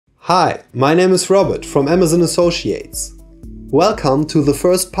Hi, my name is Robert from Amazon Associates. Welcome to the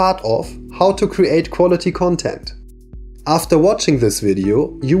first part of How to Create Quality Content. After watching this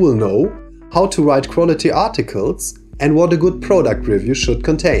video, you will know how to write quality articles and what a good product review should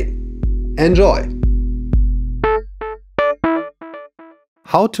contain. Enjoy!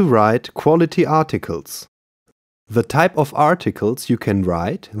 How to write quality articles. The type of articles you can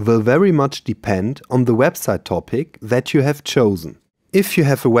write will very much depend on the website topic that you have chosen. If you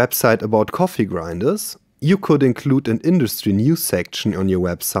have a website about coffee grinders, you could include an industry news section on your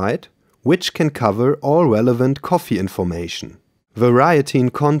website, which can cover all relevant coffee information. Variety in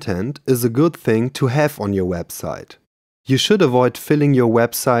content is a good thing to have on your website. You should avoid filling your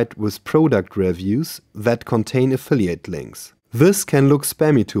website with product reviews that contain affiliate links. This can look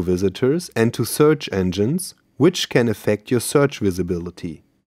spammy to visitors and to search engines, which can affect your search visibility.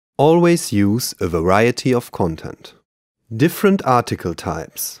 Always use a variety of content. Different article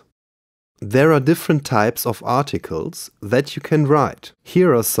types. There are different types of articles that you can write.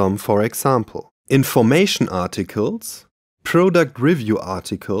 Here are some, for example: information articles, product review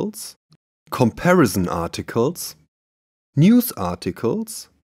articles, comparison articles, news articles,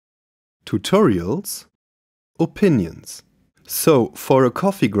 tutorials, opinions. So, for a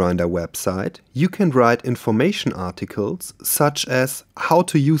coffee grinder website, you can write information articles such as how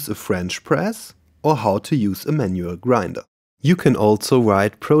to use a French press or how to use a manual grinder. You can also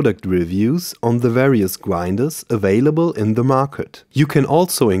write product reviews on the various grinders available in the market. You can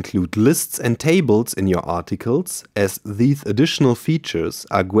also include lists and tables in your articles, as these additional features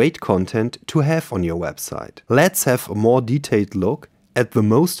are great content to have on your website. Let's have a more detailed look at the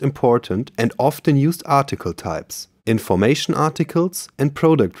most important and often used article types: information articles and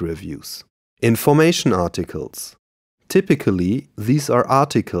product reviews. Information articles. Typically, these are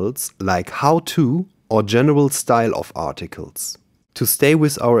articles like how-to or general style of articles. To stay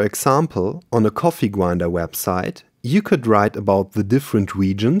with our example, on a coffee grinder website, you could write about the different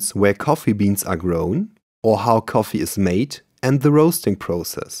regions where coffee beans are grown, or how coffee is made and the roasting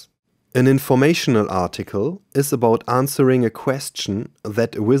process. An informational article is about answering a question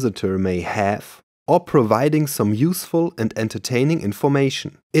that a visitor may have, or providing some useful and entertaining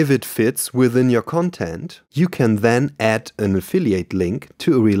information. If it fits within your content, you can then add an affiliate link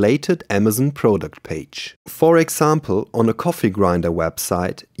to a related Amazon product page. For example, on a coffee grinder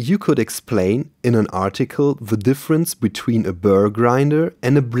website, you could explain in an article the difference between a burr grinder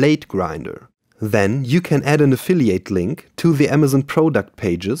and a blade grinder. Then you can add an affiliate link to the Amazon product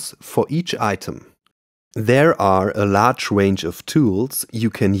pages for each item. There are a large range of tools you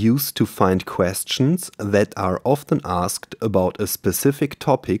can use to find questions that are often asked about a specific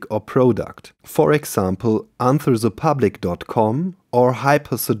topic or product. For example, answerthepublic.com or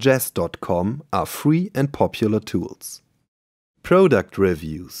hypersuggest.com are free and popular tools. Product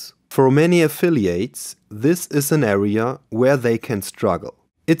reviews. For many affiliates, this is an area where they can struggle.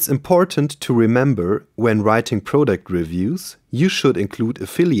 It's important to remember when writing product reviews, you should include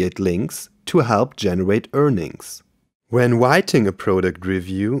affiliate links to help generate earnings. When writing a product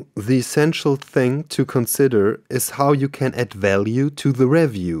review, the essential thing to consider is how you can add value to the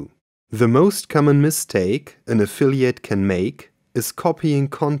review. The most common mistake an affiliate can make is copying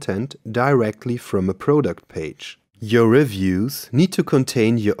content directly from a product page. Your reviews need to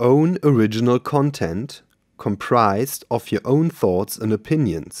contain your own original content, comprised of your own thoughts and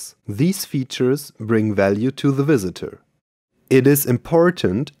opinions. These features bring value to the visitor. It is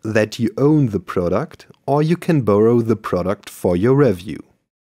important that you own the product, or you can borrow the product for your review.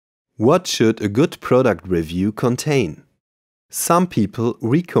 What should a good product review contain? Some people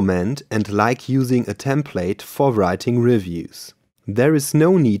recommend and like using a template for writing reviews. There is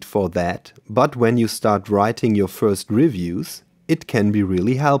no need for that, but when you start writing your first reviews, it can be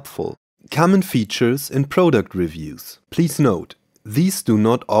really helpful. Common features in product reviews. Please note, these do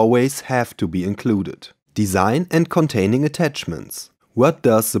not always have to be included. Design and containing attachments. What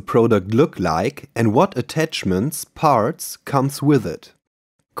does the product look like and what attachments, parts comes with it?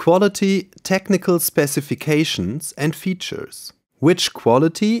 Quality, technical specifications and features. Which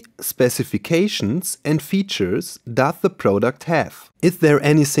quality, specifications and features does the product have? Is there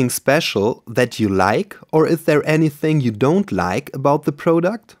anything special that you like, or is there anything you don't like about the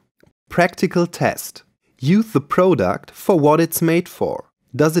product? Practical test. Use the product for what it's made for.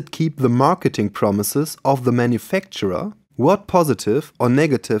 Does it keep the marketing promises of the manufacturer? What positive or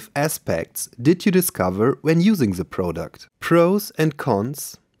negative aspects did you discover when using the product? Pros and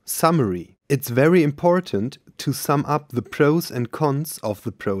cons. Summary. It's very important to sum up the pros and cons of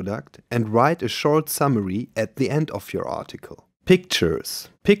the product and write a short summary at the end of your article. Pictures.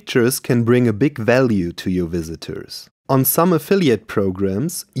 Pictures can bring a big value to your visitors. On some affiliate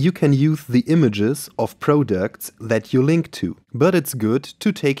programs, you can use the images of products that you link to, but it's good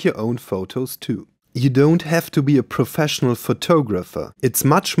to take your own photos too. You don't have to be a professional photographer. It's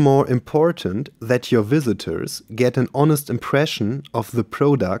much more important that your visitors get an honest impression of the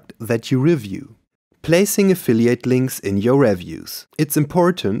product that you review. Placing affiliate links in your reviews. It's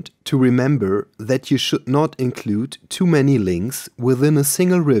important to remember that you should not include too many links within a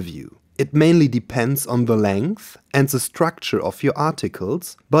single review. It mainly depends on the length and the structure of your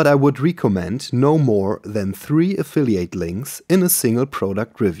articles, but I would recommend no more than 3 affiliate links in a single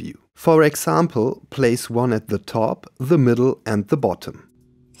product review. For example, place one at the top, the middle and the bottom.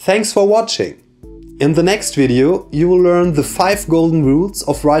 Thanks for watching! In the next video, you will learn the 5 golden rules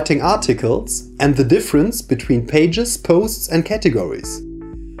of writing articles and the difference between pages, posts and categories.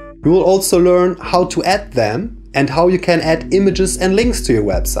 You will also learn how to add them and how you can add images and links to your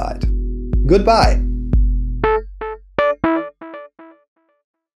website. Goodbye!